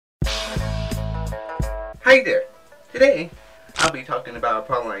Hi there. Today, I'll be talking about a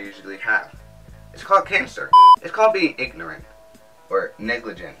problem I usually have. It's called cancer. It's called being ignorant, or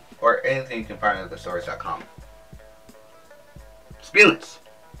negligent, or anything you can find on thesource.com. Spillance.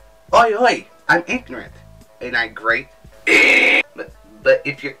 Oi oi, I'm ignorant. Ain't I great? But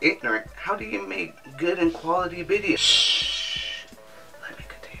if you're ignorant, how do you make good and quality videos? Shh. Let me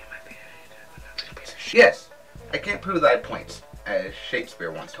continue my video. Yes, I can't prove that I have points, as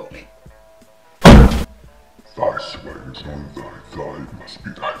Shakespeare once told me. Thy swears on thy thigh must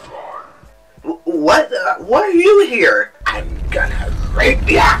be thy thigh. What? What are you here? I'm gonna rape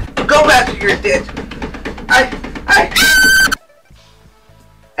ya! Go back to your ditch!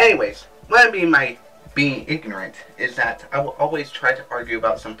 Anyways, what I mean by being ignorant is that I will always try to argue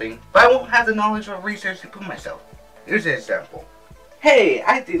about something, but I won't have the knowledge or research to prove myself. Here's an example. Hey,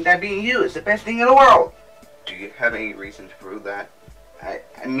 I think that being you is the best thing in the world! Do you have any reason to prove that?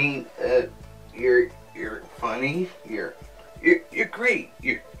 I mean, you're funny. You're great.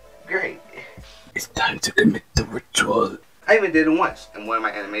 You're great. It's time to commit the ritual. I even did it once in one of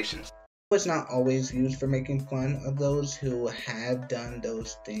my animations. It's not always used for making fun of those who have done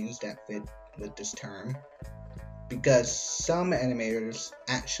those things that fit with this term, because some animators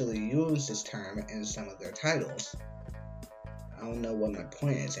actually use this term in some of their titles. I don't know what my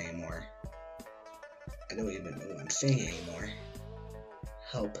point is anymore. I don't even know what I'm saying anymore.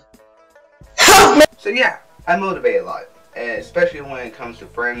 Help. So yeah, I motivate a lot, especially when it comes to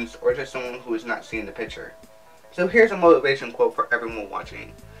friends or just someone who is not seeing the picture. So here's a motivation quote for everyone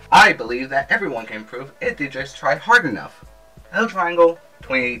watching. I believe that everyone can improve if they just try hard enough. L Triangle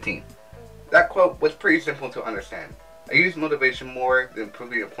 2018. That quote was pretty simple to understand. I use motivation more than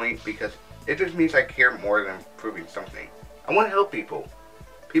proving a point because it just means I care more than proving something. I want to help people.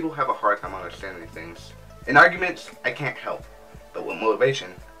 People have a hard time understanding things. In arguments, I can't help. But with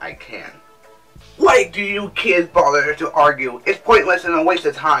motivation, I can. Why do you kids bother to argue? It's pointless and a waste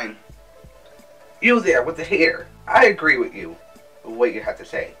of time. You there with the hair. I agree with you. With what you have to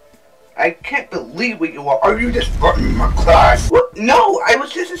say. I can't believe what you are. Are you just running my class? What? No, I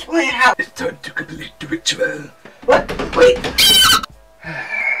was just explaining how. It's time to complete the ritual. What? Wait.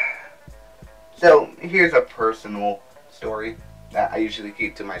 So, here's a personal story that I usually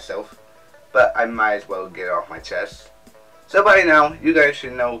keep to myself. But I might as well get it off my chest. So by now, you guys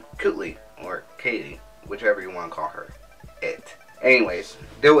should know Cutely, or Katie, whichever you want to call her. It. Anyways,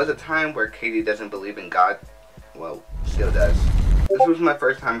 there was a time where Katie doesn't believe in God. Well, still does. This was my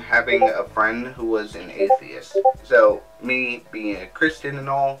first time having a friend who was an atheist. So, me, being a Christian and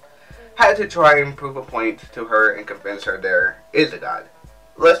all, had to try and prove a point to her and convince her there is a God.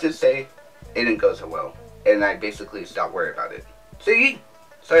 Let's just say, it didn't go so well. And I basically stopped worrying about it. See?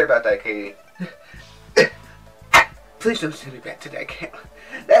 Sorry about that, Katie. Please don't send me back to that camp.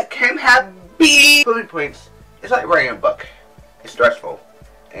 That camp had bullet points. It's like writing a book. It's stressful.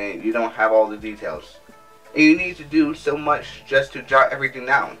 And you don't have all the details. And you need to do so much just to jot everything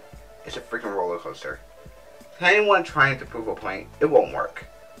down. It's a freaking roller coaster. To anyone trying to prove a point, it won't work.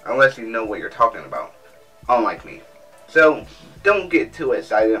 Unless you know what you're talking about. Unlike me. So, don't get too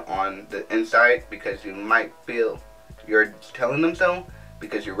excited on the inside because you might feel you're telling them so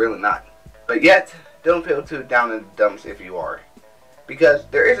because you're really not. But yet, don't feel too down in the dumps if you are. Because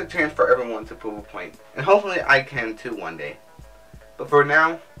there is a chance for everyone to prove a point. And hopefully I can too one day. But for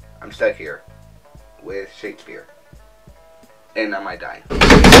now, I'm stuck here. With Shakespeare. And I might die.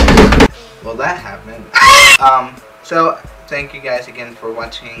 Well, that happened. So, thank you guys again for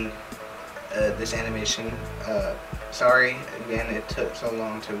watching this animation. Sorry, again, it took so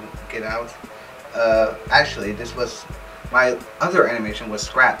long to get out. Actually, this was... My other animation was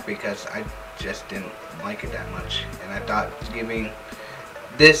scrapped because I just didn't like it that much. And I thought giving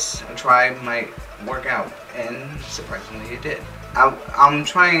this a try might work out. And surprisingly it did. I'm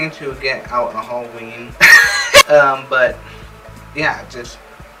trying to get out a Halloween. But yeah, just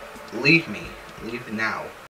leave me. Leave now.